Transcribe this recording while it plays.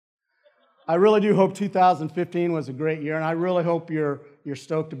I really do hope 2015 was a great year, and I really hope you're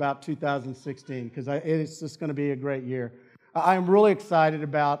stoked about 2016 because it's just going to be a great year. I'm really excited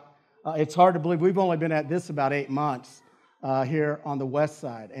about. It's hard to believe we've only been at this about 8 months here on the west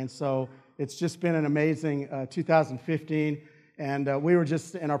side, and so it's just been an amazing 2015. And we were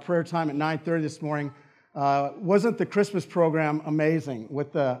just in our prayer time at 9:30 this morning. Wasn't the Christmas program amazing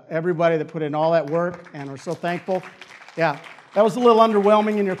with everybody that put in all that work, and we're so thankful. Yeah. That was a little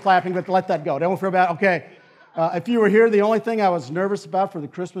underwhelming in your clapping, but let that go. Don't feel bad. Okay. If you were here, the only thing I was nervous about for the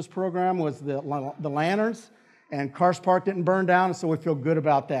Christmas program was the lanterns, and Cars Park didn't burn down, so we feel good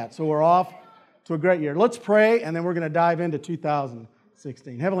about that. So we're off to a great year. Let's pray, and then we're going to dive into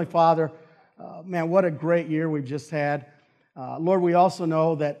 2016. Heavenly Father, man, what a great year we've just had. Lord, we also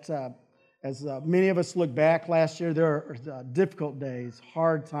know that as many of us look back last year, there are difficult days,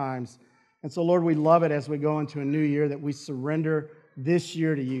 hard times. And so, Lord, we love it as we go into a new year that we surrender this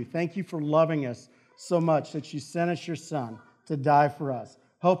year to you. Thank you for loving us so much that you sent us your Son to die for us.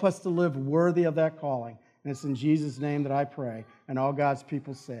 Help us to live worthy of that calling. And it's in Jesus' name that I pray. And all God's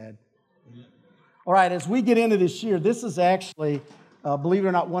people said, amen. All right, as we get into this year, this is actually, believe it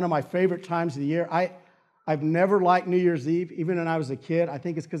or not, one of my favorite times of the year. I've never liked New Year's Eve, even when I was a kid. I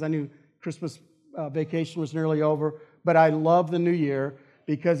think it's because I knew Christmas vacation was nearly over. But I love the new year,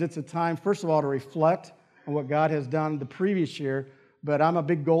 because it's a time, first of all, to reflect on what God has done the previous year. But I'm a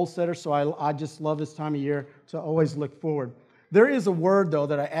big goal setter, so I just love this time of year to always look forward. There is a word, though,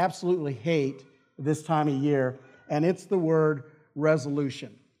 that I absolutely hate this time of year, and it's the word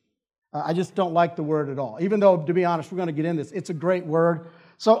resolution. I just don't like the word at all. Even though, to be honest, we're going to get into this. It's a great word.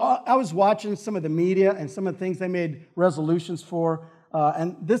 So I was watching some of the media and some of the things they made resolutions for,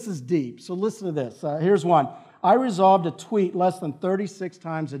 and this is deep. So listen to this. Here's one. I resolved to tweet less than 36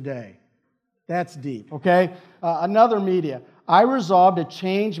 times a day. That's deep, okay? Another media. I resolved to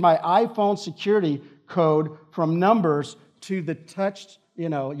change my iPhone security code from numbers to the touched,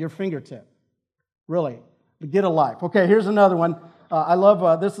 your fingertip. Really, get a life. Okay, here's another one. I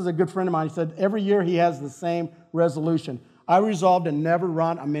love, this is a good friend of mine. He said, every year he has the same resolution. I resolved to never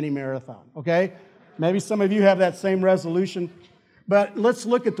run a mini marathon, okay? Maybe some of you have that same resolution. But let's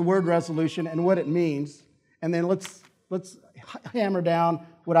look at the word resolution and what it means. And then let's hammer down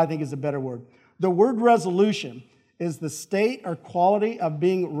what I think is a better word. The word resolution is the state or quality of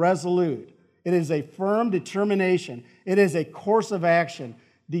being resolute. It is a firm determination. It is a course of action,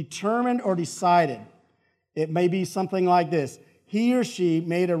 determined or decided. It may be something like this. He or she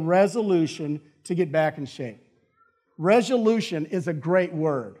made a resolution to get back in shape. Resolution is a great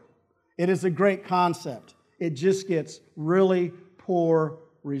word. It is a great concept. It just gets really poor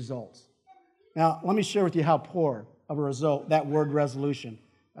results. Now, let me share with you how poor of a result that word resolution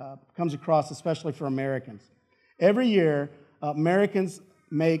comes across, especially for Americans. Every year, Americans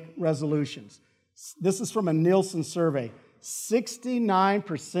make resolutions. This is from a Nielsen survey.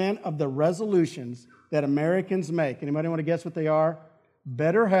 69% of the resolutions that Americans make, anybody want to guess what they are?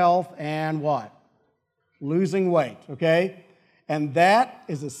 Better health and what? Losing weight, okay? And that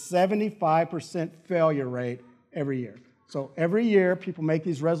is a 75% failure rate every year. So every year, people make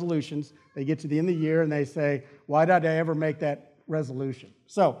these resolutions. They get to the end of the year, and they say, why did I ever make that resolution?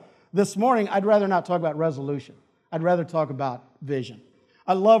 So this morning, I'd rather not talk about resolution. I'd rather talk about vision.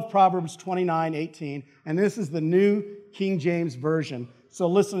 I love Proverbs 29:18, and this is the New King James Version. So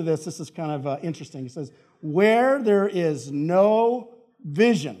listen to this. This is kind of interesting. It says, where there is no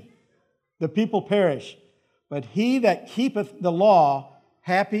vision, the people perish, but he that keepeth the law,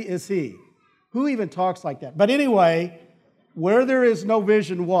 happy is he. Who even talks like that? But anyway, where there is no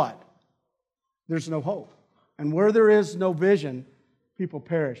vision, what? There's no hope. And where there is no vision, people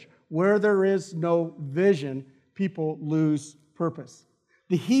perish. Where there is no vision, people lose purpose.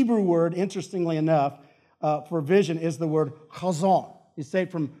 The Hebrew word, interestingly enough, for vision is the word chazon. You say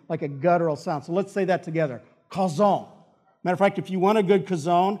it from like a guttural sound. So let's say that together. Chazon. Matter of fact, if you want a good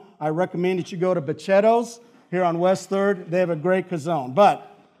chazon, I recommend that you go to Bachetto's here on West 3rd. They have a great chazon. But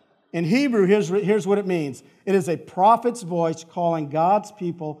in Hebrew, here's what it means. It is a prophet's voice calling God's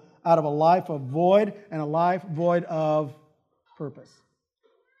people out of a life of void and a life void of purpose.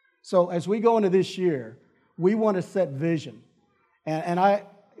 So as we go into this year, we want to set vision. And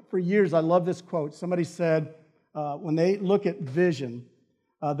for years, I love this quote. Somebody said, when they look at vision,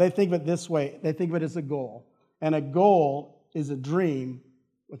 they think of it this way. They think of it as a goal. And a goal is a dream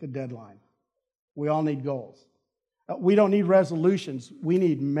with a deadline. We all need goals. We don't need resolutions. We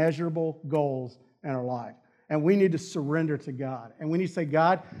need measurable goals in our life. And we need to surrender to God. And we need to say,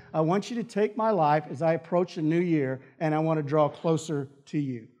 God, I want you to take my life as I approach a new year, and I want to draw closer to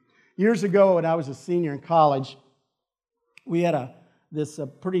you. Years ago, when I was a senior in college, we had this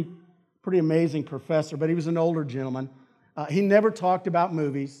pretty pretty amazing professor, but he was an older gentleman. He never talked about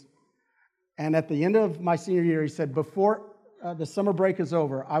movies. And at the end of my senior year, he said, before the summer break is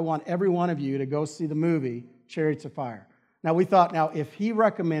over, I want every one of you to go see the movie Chariots of Fire. Now, we thought, now, if he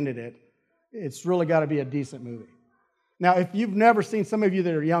recommended it, it's really got to be a decent movie. Now, if you've never seen, some of you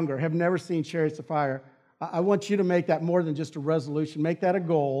that are younger have never seen Chariots of Fire, I want you to make that more than just a resolution. Make that a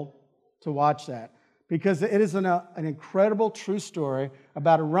goal to watch that. Because it is an incredible true story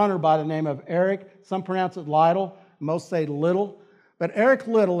about a runner by the name of Eric. Some pronounce it Lytle, most say Little. But Eric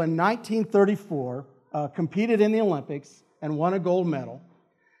Little in 1934 competed in the Olympics and won a gold medal.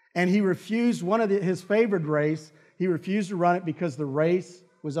 And he refused his favorite race. He refused to run it because the race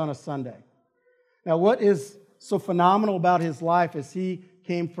was on a Sunday. Now, what is so phenomenal about his life is he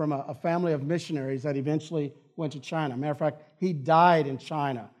came from a family of missionaries that eventually went to China. Matter of fact, he died in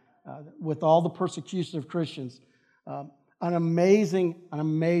China with all the persecution of Christians. An amazing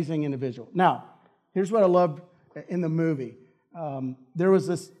individual. Now, here's what I loved in the movie. There was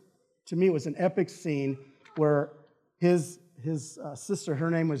this, to me, it was an epic scene where his sister, her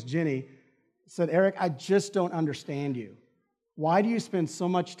name was Jenny, said, Eric, I just don't understand you. Why do you spend so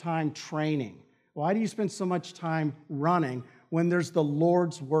much time training? Why do you spend so much time running when there's the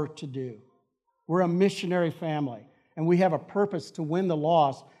Lord's work to do? We're a missionary family, and we have a purpose to win the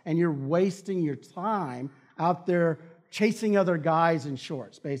lost, and you're wasting your time out there chasing other guys in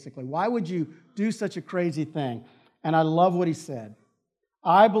shorts, basically. Why would you do such a crazy thing? And I love what he said.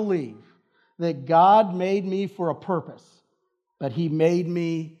 I believe that God made me for a purpose, but He made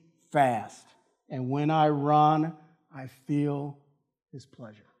me fast. And when I run, I feel His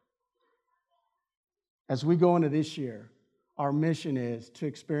pleasure. As we go into this year, our mission is to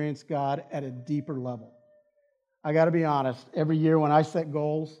experience God at a deeper level. I got to be honest, every year when I set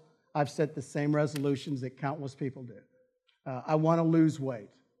goals, I've set the same resolutions that countless people do. I want to lose weight.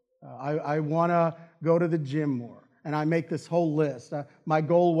 I want to go to the gym more. And I make this whole list. My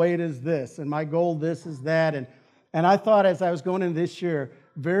goal weight is this, and my goal this is that. And I thought as I was going into this year,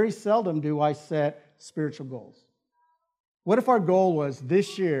 very seldom do I set spiritual goals. What if our goal was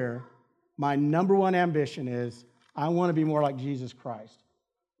this year, my number one ambition is I want to be more like Jesus Christ?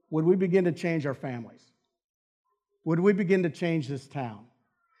 Would we begin to change our families? Would we begin to change this town?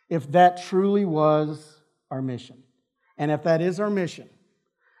 If that truly was our mission, and if that is our mission,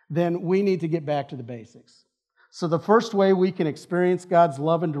 then we need to get back to the basics. So the first way we can experience God's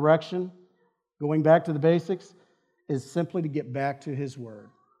love and direction, going back to the basics, is simply to get back to His Word.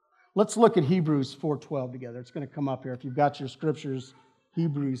 Let's look at Hebrews 4:12 together. It's going to come up here. If you've got your scriptures,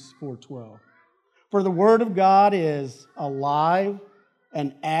 Hebrews 4:12. For the Word of God is alive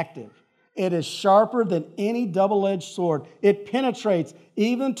and active. It is sharper than any double-edged sword. It penetrates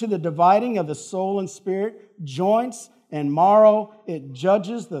even to the dividing of the soul and spirit, joints and marrow. It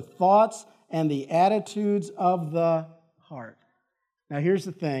judges the thoughts and the attitudes of the heart. Now, here's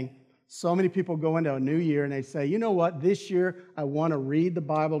the thing. So many people go into a new year and they say, you know what, this year I want to read the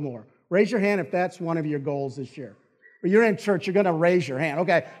Bible more. Raise your hand if that's one of your goals this year. Or you're in church, you're going to raise your hand.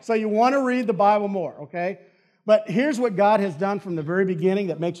 Okay, so you want to read the Bible more, okay? But here's what God has done from the very beginning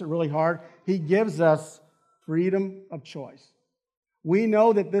that makes it really hard. He gives us freedom of choice. We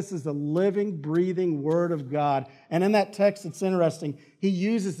know that this is the living, breathing Word of God. And in that text, it's interesting. He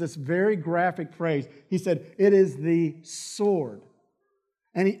uses this very graphic phrase. He said, it is the sword.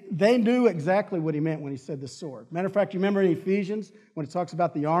 And they knew exactly what he meant when he said the sword. Matter of fact, you remember in Ephesians when it talks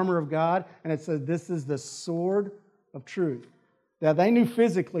about the armor of God, and it says this is the sword of truth. Now, they knew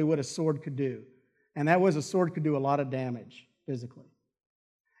physically what a sword could do. And that was a sword could do a lot of damage physically.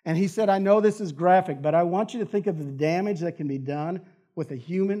 And he said, I know this is graphic, but I want you to think of the damage that can be done with a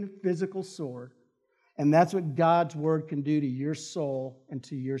human physical sword. And that's what God's Word can do to your soul and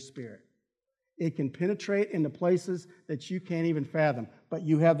to your spirit. It can penetrate into places that you can't even fathom. But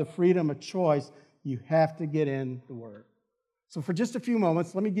you have the freedom of choice. You have to get in the Word. So for just a few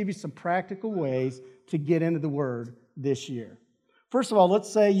moments, let me give you some practical ways to get into the Word this year. First of all,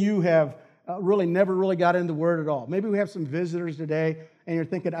 let's say you have never really got into the Word at all. Maybe we have some visitors today, and you're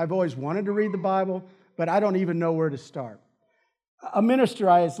thinking, I've always wanted to read the Bible, but I don't even know where to start. A minister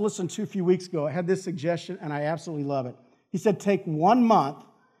I listened to a few weeks ago had this suggestion, and I absolutely love it. He said, take 1 month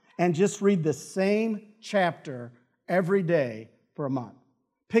and just read the same chapter every day for a month.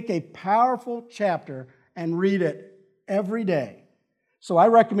 Pick a powerful chapter and read it every day. So I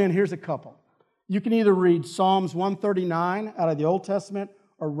recommend, here's a couple. You can either read Psalms 139 out of the Old Testament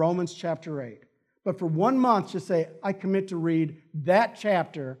or Romans chapter 8. But for 1 month, just say, I commit to read that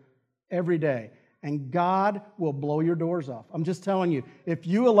chapter every day. And God will blow your doors off. I'm just telling you, if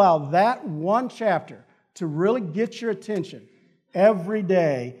you allow that one chapter to really get your attention every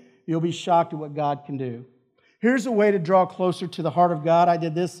day, You'll be shocked at what God can do. Here's a way to draw closer to the heart of God. I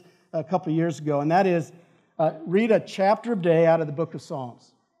did this a couple of years ago, and that is read a chapter a day out of the book of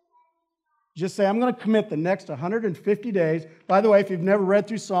Psalms. Just say, I'm going to commit the next 150 days. By the way, if you've never read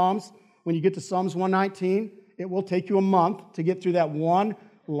through Psalms, when you get to Psalms 119, it will take you a month to get through that one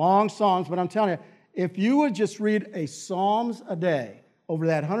long Psalms. But I'm telling you, if you would just read a Psalms a day over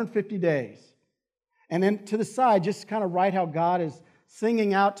that 150 days, and then to the side, just kind of write how God is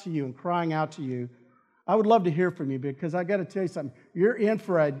singing out to you and crying out to you, I would love to hear from you, because I got to tell you something. You're in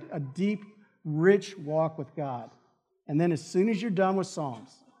for a deep, rich walk with God. And then as soon as you're done with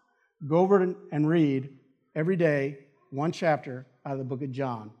Psalms, go over and read every day one chapter out of the book of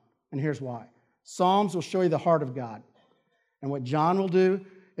John. And here's why. Psalms will show you the heart of God. And what John will do,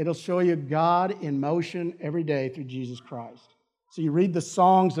 it'll show you God in motion every day through Jesus Christ. So you read the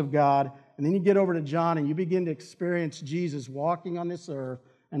songs of God, and then you get over to John and you begin to experience Jesus walking on this earth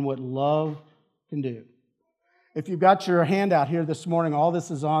and what love can do. If you've got your handout here this morning, all this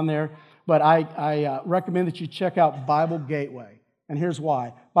is on there, but I recommend that you check out Bible Gateway. And here's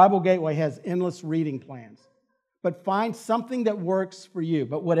why. Bible Gateway has endless reading plans. But find something that works for you.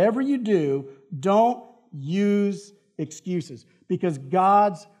 But whatever you do, don't use excuses, because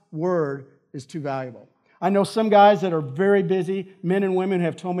God's Word is too valuable. I know some guys that are very busy, men and women,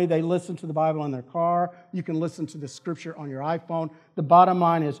 have told me they listen to the Bible in their car. You can listen to the Scripture on your iPhone. The bottom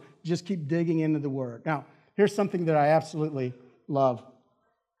line is just keep digging into the Word. Now, here's something that I absolutely love.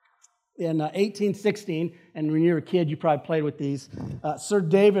 In 1816, and when you were a kid, you probably played with these, Sir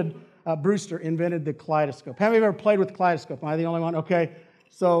David Brewster invented the kaleidoscope. Have you ever played with the kaleidoscope? Am I the only one? Okay.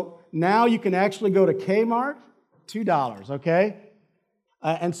 So now you can actually go to Kmart, $2, okay?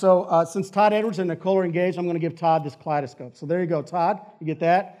 And so since Todd Edwards and Nicole are engaged, I'm going to give Todd this kaleidoscope. So there you go, Todd. You get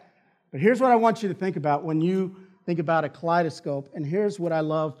that? But here's what I want you to think about when you think about a kaleidoscope, and here's what I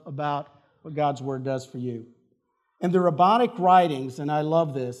love about what God's Word does for you. In the rabbinic writings, and I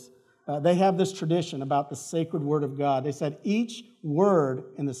love this, they have this tradition about the sacred Word of God. They said each word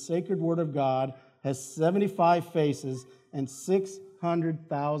in the sacred Word of God has 75 faces and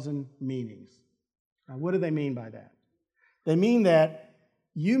 600,000 meanings. Now, what do they mean by that? They mean that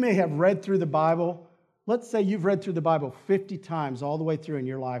you may have read through the Bible. Let's say you've read through the Bible 50 times all the way through in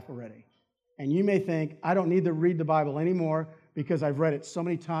your life already. And you may think, I don't need to read the Bible anymore because I've read it so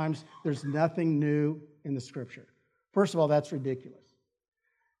many times. There's nothing new in the Scripture. First of all, that's ridiculous.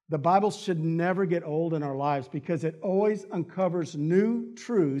 The Bible should never get old in our lives because it always uncovers new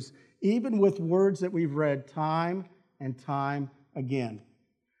truths, even with words that we've read time and time again.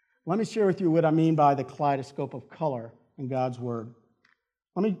 Let me share with you what I mean by the kaleidoscope of color in God's Word.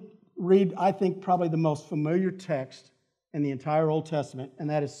 Let me read, I think, probably the most familiar text in the entire Old Testament, and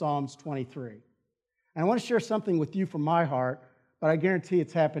that is Psalms 23. And I want to share something with you from my heart, but I guarantee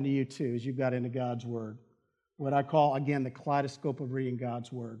it's happened to you too as you've got into God's Word. What I call, again, the kaleidoscope of reading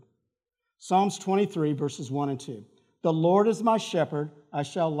God's Word. Psalms 23, verses 1 and 2. The Lord is my shepherd, I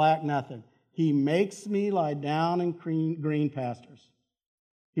shall lack nothing. He makes me lie down in green pastures.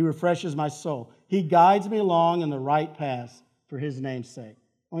 He refreshes my soul. He guides me along in the right paths for His name's sake.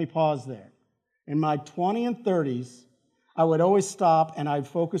 Let me pause there. In my 20s and 30s, I would always stop and I'd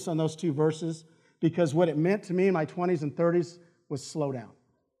focus on those two verses because what it meant to me in my 20s and 30s was slow down.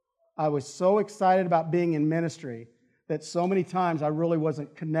 I was so excited about being in ministry that so many times I really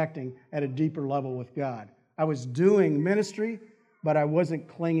wasn't connecting at a deeper level with God. I was doing ministry, but I wasn't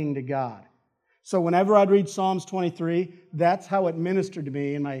clinging to God. So whenever I'd read Psalms 23, that's how it ministered to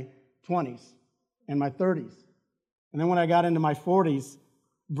me in my 20s and my 30s. And then when I got into my 40s,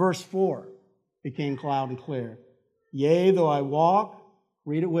 verse 4 became loud and clear. Yea, though I walk,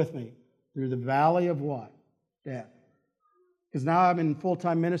 read it with me, through the valley of what? Death. Because now I'm in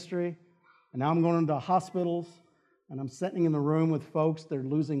full-time ministry, and now I'm going into hospitals, and I'm sitting in the room with folks that are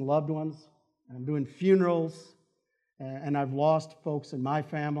losing loved ones, and I'm doing funerals, and I've lost folks in my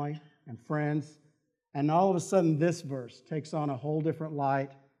family and friends, and all of a sudden this verse takes on a whole different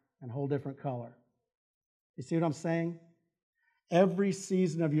light and a whole different color. You see what I'm saying? Every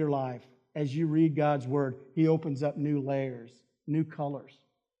season of your life, as you read God's Word, He opens up new layers, new colors.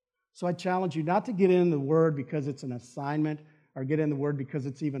 So I challenge you not to get in the Word because it's an assignment or get in the Word because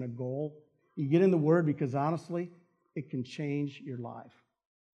it's even a goal. You get in the Word because, honestly, it can change your life.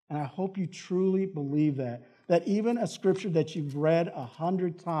 And I hope you truly believe that even a Scripture that you've read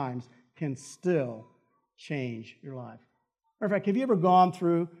 100 times can still change your life. Matter of fact, have you ever gone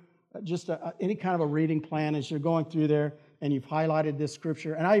through just any kind of a reading plan as you're going through there and you've highlighted this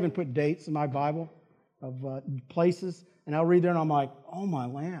Scripture? And I even put dates in my Bible of places, and I'll read there and I'm like, oh my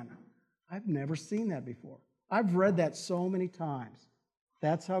land, I've never seen that before. I've read that so many times.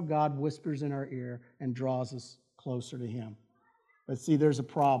 That's how God whispers in our ear and draws us closer to Him. But see, there's a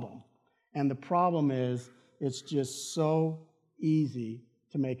problem. And the problem is, it's just so easy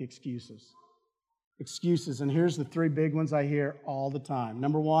to make excuses. Excuses. And here's the three big ones I hear all the time.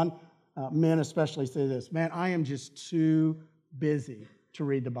 Number one, men especially say this: man, I am just too busy to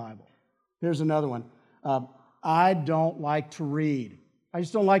read the Bible. Here's another one. I don't like to read. I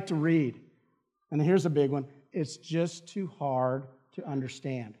just don't like to read. And here's a big one. It's just too hard to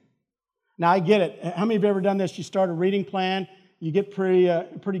understand. Now, I get it. How many of you have ever done this? You start a reading plan. You get pretty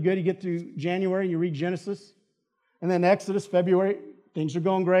good. You get through January, you read Genesis. And then Exodus, February, things are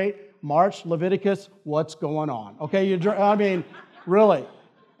going great. March, Leviticus, what's going on? Okay, really.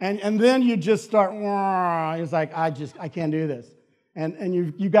 And then you just start, it's like, I can't do this. And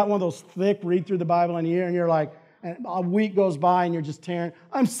you've got one of those thick read through the Bible in a year, and you're like, and a week goes by and you're just tearing,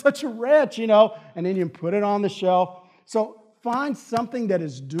 I'm such a wretch, and then you put it on the shelf. So find something that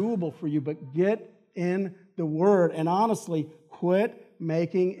is doable for you, but get in the Word. And honestly, quit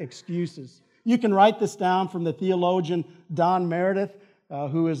making excuses. You can write this down from the theologian Don Meredith,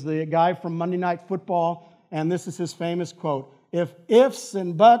 who is the guy from Monday Night Football, and this is his famous quote: if ifs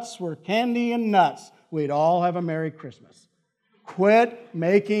and buts were candy and nuts, we'd all have a Merry Christmas. Quit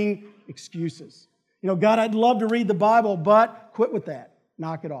making excuses. God, I'd love to read the Bible, but quit with that.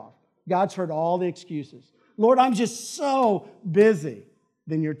 Knock it off. God's heard all the excuses. Lord, I'm just so busy.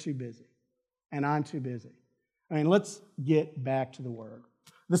 Then you're too busy, and I'm too busy. Let's get back to the Word.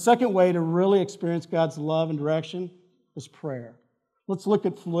 The second way to really experience God's love and direction is prayer. Let's look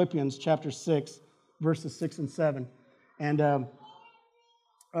at Philippians chapter 6, verses 6 and 7. And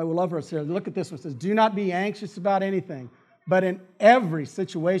I would love for us here. Look at this one. It says, do not be anxious about anything, but in every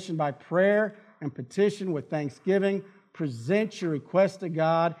situation by prayer and petition with thanksgiving, present your request to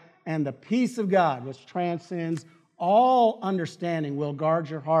God, and the peace of God, which transcends all understanding, will guard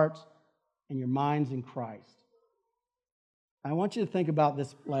your hearts and your minds in Christ. I want you to think about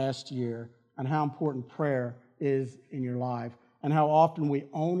this last year and how important prayer is in your life and how often we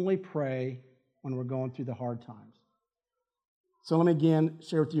only pray when we're going through the hard times. So let me again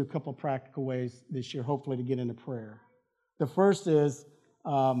share with you a couple of practical ways this year, hopefully, to get into prayer. The first is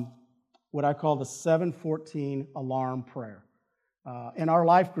what I call the 714 alarm prayer. In our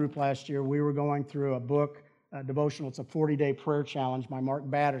life group last year, we were going through a book, a devotional. It's a 40-day prayer challenge by Mark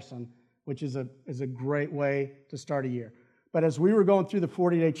Batterson, which is a great way to start a year. But as we were going through the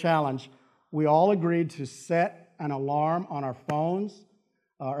 40-day challenge, we all agreed to set an alarm on our phones,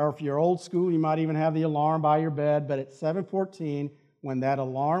 or if you're old school, you might even have the alarm by your bed. But at 7:14, when that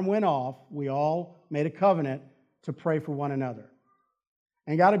alarm went off, we all made a covenant to pray for one another.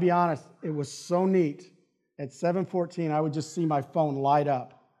 And got to be honest, it was so neat. At 7:14, I would just see my phone light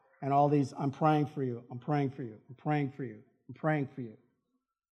up, and all these, I'm praying for you, I'm praying for you, I'm praying for you, I'm praying for you.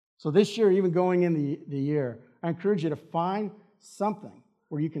 So this year, even going in the year, I encourage you to find something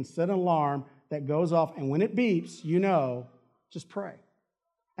where you can set an alarm that goes off, and when it beeps, just pray.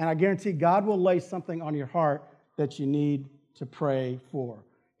 And I guarantee God will lay something on your heart that you need to pray for.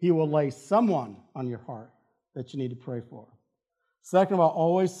 He will lay someone on your heart that you need to pray for. Second of all,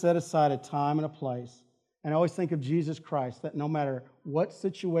 always set aside a time and a place. And always think of Jesus Christ, that no matter what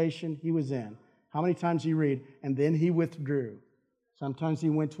situation He was in, how many times you read, and then He withdrew. Sometimes He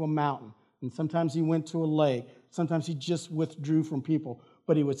went to a mountain, and sometimes He went to a lake. Sometimes He just withdrew from people,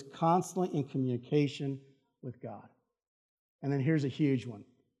 but He was constantly in communication with God. And then here's a huge one.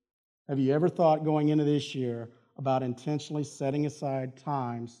 Have you ever thought going into this year about intentionally setting aside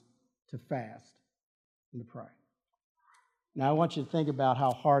times to fast and to pray? Now, I want you to think about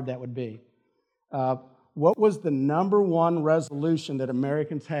how hard that would be. What was the number one resolution that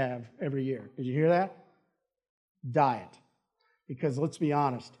Americans have every year? Did you hear that? Diet. Because let's be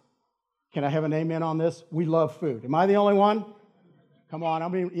honest. Can I have an amen on this? We love food. Am I the only one? Come on.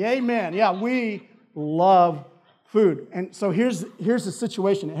 Amen. Yeah, we love food. And so here's the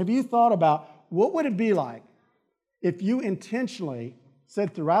situation. Have you thought about what would it be like if you intentionally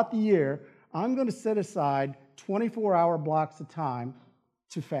said throughout the year, I'm going to set aside 24-hour blocks of time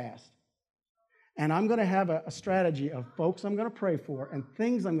to fast. And I'm going to have a strategy of folks I'm going to pray for and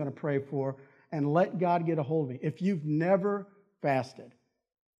things I'm going to pray for and let God get a hold of me. If you've never fasted,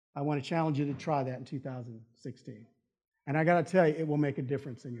 I want to challenge you to try that in 2016. And I got to tell you, it will make a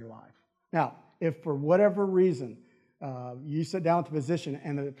difference in your life. Now, if for whatever reason you sit down with the physician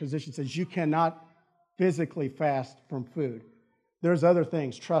and the physician says you cannot physically fast from food, there's other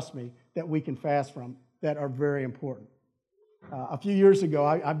things, trust me, that we can fast from that are very important. A few years ago,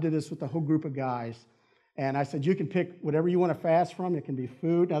 I did this with a whole group of guys, and I said, you can pick whatever you want to fast from. It can be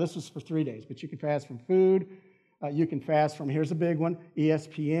food. Now, this was for 3 days, but you can fast from food, you can fast from, here's a big one,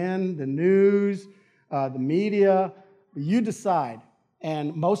 ESPN, the news, the media. You decide.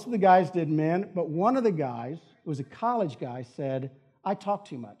 And most of the guys did men, but one of the guys, who was a college guy, said, I talk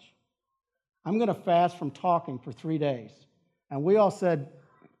too much. I'm going to fast from talking for 3 days. And we all said,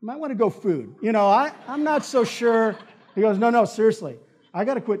 you might want to go food. I'm not so sure. He goes, no, seriously. I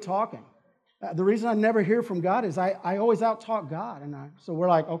got to quit talking. The reason I never hear from God is I always out-talk God. So we're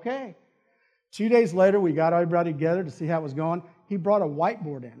like, okay. 2 days later, we got everybody together to see how it was going. He brought a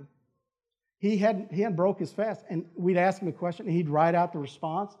whiteboard in. He hadn't broke his fast, and we'd ask him a question, and he'd write out the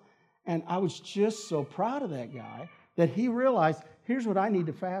response. And I was just so proud of that guy that he realized, here's what I need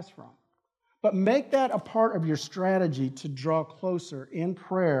to fast from. But make that a part of your strategy to draw closer in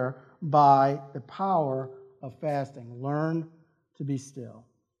prayer by the power of fasting. Learn to be still.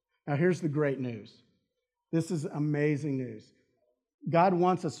 Now, here's the great news. This is amazing news. God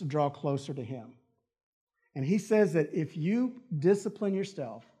wants us to draw closer to Him. And He says that if you discipline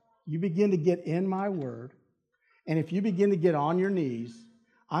yourself, you begin to get in my word, and if you begin to get on your knees,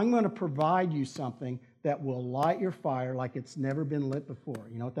 I'm going to provide you something that will light your fire like it's never been lit before.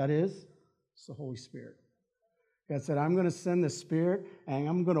 You know what that is? It's the Holy Spirit. God said, I'm going to send the Spirit, and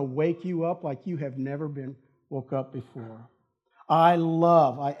I'm going to wake you up like you have never been woke up before. I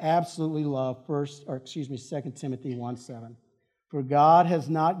absolutely love 2 Timothy 1:7. For God has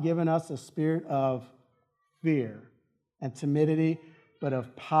not given us a spirit of fear and timidity, but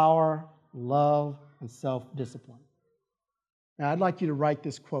of power, love, and self-discipline. Now, I'd like you to write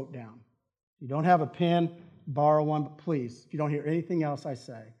this quote down. If you don't have a pen, borrow one, but please, if you don't hear anything else I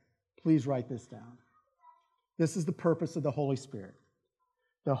say, please write this down. This is the purpose of the Holy Spirit.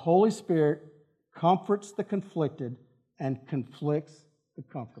 The Holy Spirit comforts the conflicted and conflicts the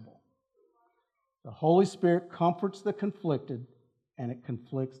comfortable. The Holy Spirit comforts the conflicted and it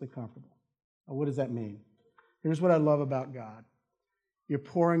conflicts the comfortable. Now, what does that mean? Here's what I love about God. You're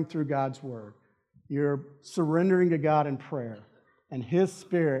pouring through God's Word. You're surrendering to God in prayer, and His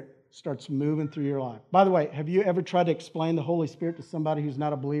Spirit starts moving through your life. By the way, have you ever tried to explain the Holy Spirit to somebody who's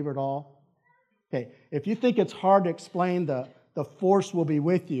not a believer at all? Okay, if you think it's hard to explain the force will be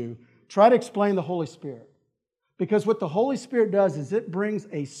with you, try to explain the Holy Spirit. Because what the Holy Spirit does is it brings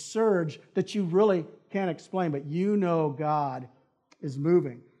a surge that you really can't explain, but you know God is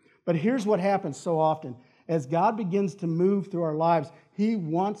moving. But here's what happens so often. As God begins to move through our lives, He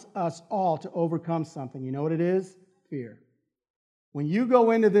wants us all to overcome something. You know what it is? Fear. When you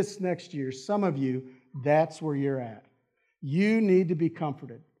go into this next year, some of you, that's where you're at. You need to be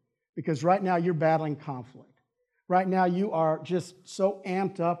comforted because right now you're battling conflict. Right now you are just so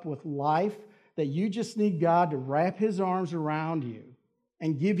amped up with life that you just need God to wrap His arms around you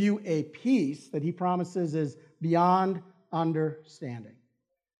and give you a peace that He promises is beyond understanding.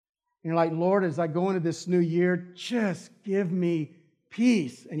 And you're like, Lord, as I go into this new year, just give me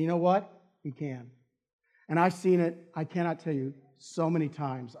peace. And you know what? He can. And I've seen it, I cannot tell you, so many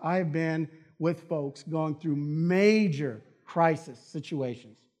times. I have been with folks going through major crisis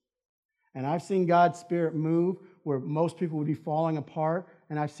situations. And I've seen God's Spirit move where most people would be falling apart,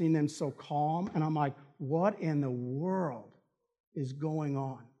 and I've seen them so calm. And I'm like, what in the world is going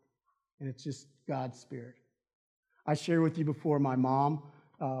on? And it's just God's Spirit. I shared with you before my mom,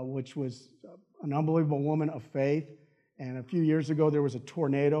 which was an unbelievable woman of faith. And a few years ago, there was a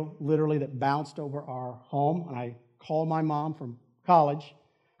tornado, literally, that bounced over our home. And I called my mom from college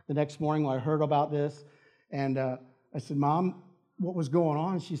the next morning when I heard about this. And I said, Mom, what was going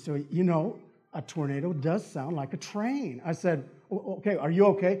on? She said, a tornado does sound like a train. I said, okay, are you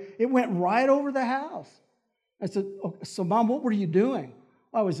okay? It went right over the house. I said, so Mom, what were you doing?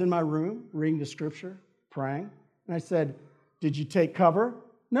 I was in my room reading the scripture, praying. And I said, did you take cover?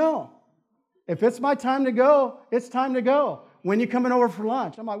 No. If it's my time to go, it's time to go. When you coming over for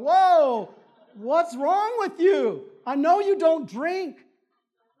lunch? I'm like, whoa, what's wrong with you? I know you don't drink.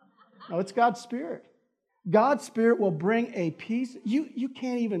 No, it's God's Spirit. God's Spirit will bring a peace you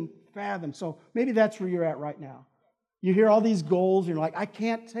can't even fathom. So maybe that's where you're at right now. You hear all these goals, and you're like, I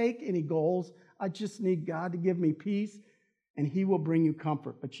can't take any goals. I just need God to give me peace, and He will bring you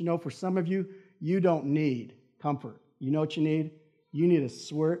comfort. But for some of you, you don't need comfort. You know what you need? You need a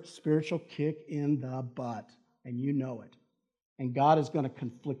spiritual kick in the butt, and you know it. And God is going to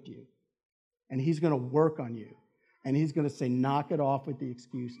conflict you, and He's going to work on you, and He's going to say, knock it off with the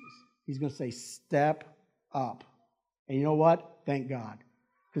excuses. He's going to say, step up. And you know what? Thank God.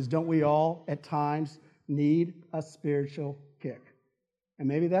 Because don't we all, at times, need a spiritual kick? And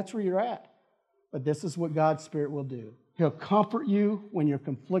maybe that's where you're at. But this is what God's Spirit will do. He'll comfort you when you're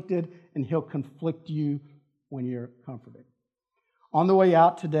conflicted, and He'll conflict you when you're comforted. On the way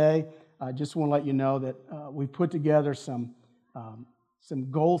out today, I just want to let you know that we've put together some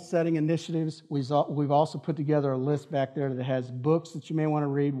goal-setting initiatives. We've also put together a list back there that has books that you may want to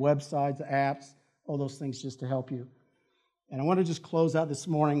read, websites, apps, all those things just to help you. And I want to just close out this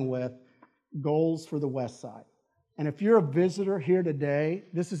morning with goals for the West Side. And if you're a visitor here today,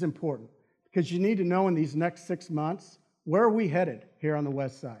 this is important because you need to know in these next 6 months, where are we headed here on the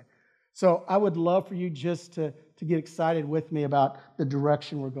West Side? So I would love for you just to get excited with me about the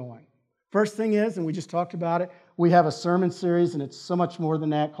direction we're going. First thing is, and we just talked about it, we have a sermon series, and it's so much more than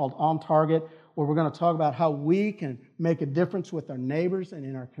that, called On Target, where we're going to talk about how we can make a difference with our neighbors and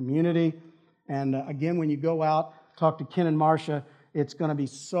in our community. And again, when you go out, talk to Ken and Marcia, it's going to be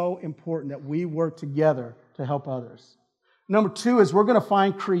so important that we work together to help others. Number 2 is we're going to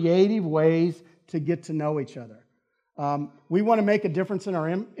find creative ways to get to know each other. We want to make a difference in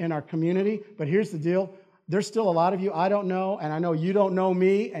our community, but here's the deal. There's still a lot of you I don't know, and I know you don't know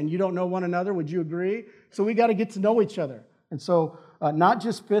me, and you don't know one another. Would you agree? So we got to get to know each other. And so not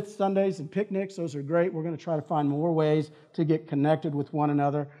just Fifth Sundays and picnics. Those are great. We're going to try to find more ways to get connected with one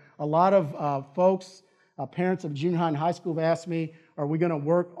another. A lot of folks, parents of junior high and high school have asked me, are we going to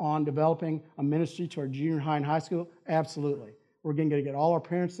work on developing a ministry to our junior high and high school? Absolutely. We're going to get all our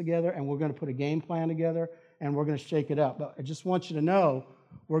parents together, and we're going to put a game plan together, and we're going to shake it up. But I just want you to know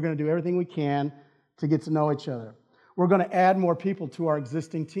we're going to do everything we can to get to know each other. We're going to add more people to our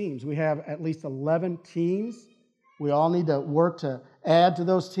existing teams. We have at least 11 teams. We all need to work to add to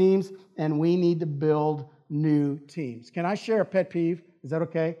those teams, and we need to build new teams. Can I share a pet peeve? Is that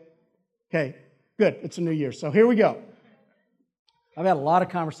okay? Okay, good. It's a new year. So here we go. I've had a lot of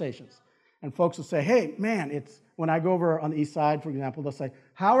conversations, and folks will say, hey, man, it's when I go over on the east side, for example, they'll say,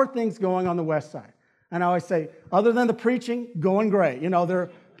 how are things going on the west side? And I always say, other than the preaching, going great. You know,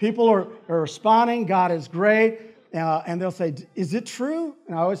 people are responding. God is great. And they'll say, is it true?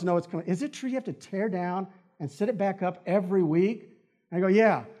 And I always know it's coming. Is it true you have to tear down and set it back up every week? And I go,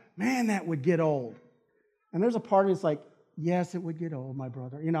 yeah. Man, that would get old. And there's a part that's like, yes, it would get old, my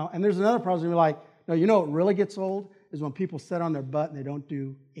brother. You know, and there's another part that's like, no, you know what really gets old is when people sit on their butt and they don't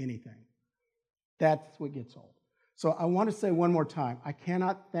do anything. That's what gets old. So I want to say one more time, I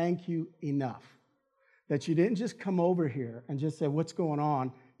cannot thank you enough that you didn't just come over here and just say, what's going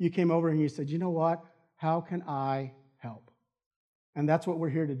on? You came over and you said, you know what? How can I help? And that's what we're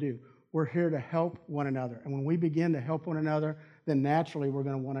here to do. We're here to help one another. And when we begin to help one another, then naturally we're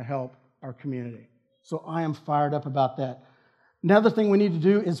going to want to help our community. So I am fired up about that. Another thing we need to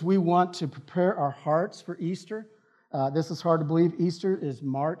do is we want to prepare our hearts for Easter. This is hard to believe. Easter is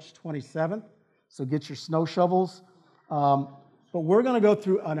March 27th. So get your snow shovels. But we're going to go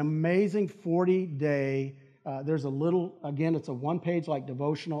through an amazing 40-day, there's a little, again, it's a one-page like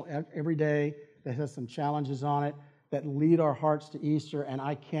devotional every day that has some challenges on it that lead our hearts to Easter, and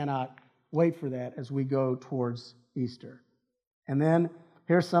I cannot wait for that as we go towards Easter. And then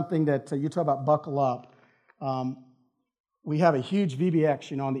here's something that you talk about buckle up. We have a huge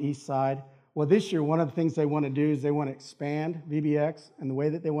VBX, on the east side. Well, this year, one of the things they want to do is they want to expand VBX, and the way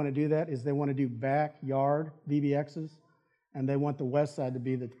that they want to do that is they want to do backyard VBXs, and they want the west side to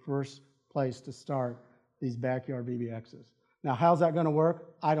be the first place to start these backyard VBXs. Now, how's that going to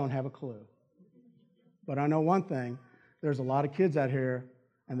work? I don't have a clue. But I know one thing, there's a lot of kids out here,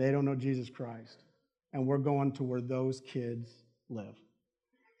 and they don't know Jesus Christ, and we're going to where those kids live.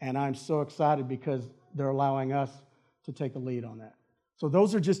 And I'm so excited because they're allowing us to take the lead on that. So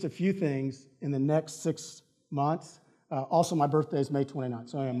those are just a few things in the next 6 months. Also, my birthday is May 29th,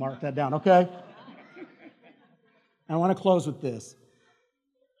 so I'm going to mark that down, okay? And I want to close with this.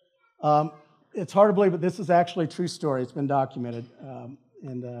 It's hard to believe, but this is actually a true story. It's been documented.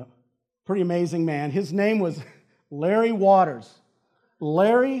 Pretty amazing man. His name was Larry Waters.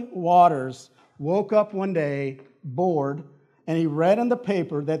 Larry Waters woke up one day bored, and he read in the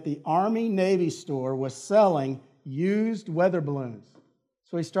paper that the Army-Navy store was selling used weather balloons.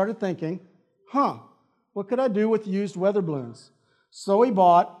 So he started thinking, what could I do with used weather balloons? So he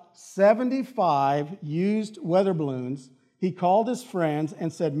bought 75 used weather balloons. He called his friends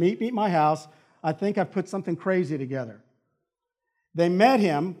and said, meet me at my house. I think I've put something crazy together. They met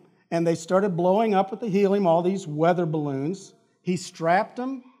him, and they started blowing up at the helium all these weather balloons. He strapped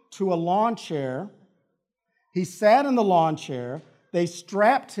them to a lawn chair. He sat in the lawn chair. They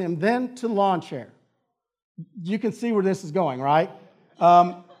strapped him then to the lawn chair. You can see where this is going, right?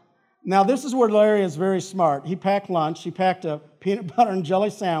 Now, this is where Larry is very smart. He packed lunch. He packed a peanut butter and jelly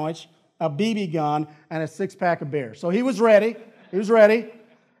sandwich, a BB gun, and a 6-pack of beer. So he was ready.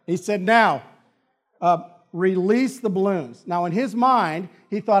 He said, now, release the balloons. Now, in his mind,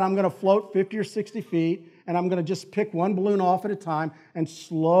 he thought, I'm going to float 50 or 60 feet, and I'm going to just pick one balloon off at a time and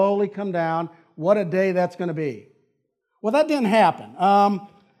slowly come down. What a day that's going to be. Well, that didn't happen.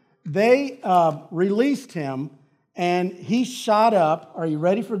 They released him, and he shot up, are you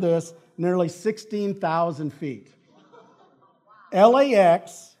ready for this, nearly 16,000 feet.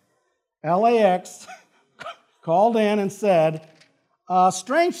 LAX called in and said, a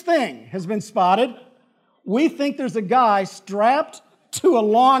strange thing has been spotted. We think there's a guy strapped to a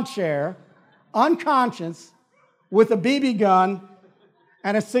lawn chair, unconscious, with a BB gun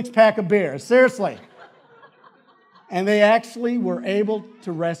and a six-pack of beer. Seriously. And they actually were able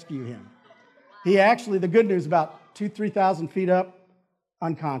to rescue him. He actually, the good news, about 3,000 feet up,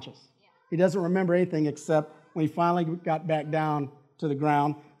 unconscious. He doesn't remember anything except when he finally got back down to the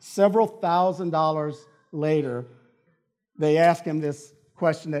ground. Several $1,000s later, they asked him this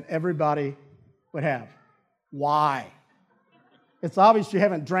question that everybody would have. Why? It's obvious you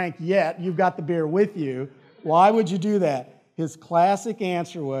haven't drank yet. You've got the beer with you. Why would you do that? His classic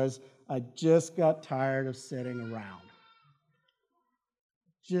answer was, I just got tired of sitting around.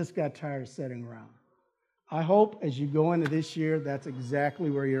 Just got tired of sitting around. I hope as you go into this year, that's exactly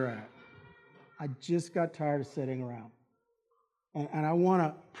where you're at. I just got tired of sitting around. And I want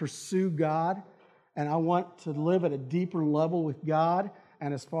to pursue God, and I want to live at a deeper level with God.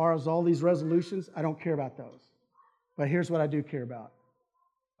 And as far as all these resolutions, I don't care about those. But here's what I do care about.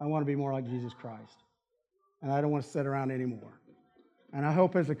 I want to be more like Jesus Christ. And I don't want to sit around anymore. And I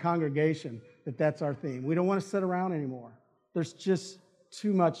hope as a congregation that that's our theme. We don't want to sit around anymore. There's just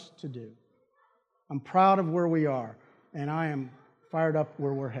too much to do. I'm proud of where we are, and I am fired up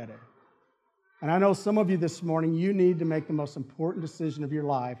where we're headed. And I know some of you this morning, you need to make the most important decision of your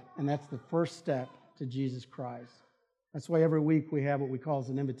life, and that's the first step to Jesus Christ. That's why every week we have what we call as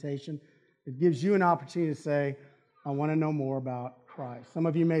an invitation. It gives you an opportunity to say, I want to know more about Christ. Some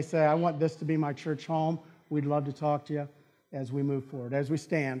of you may say, I want this to be my church home. We'd love to talk to you as we move forward, as we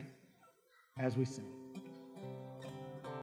stand, as we sing.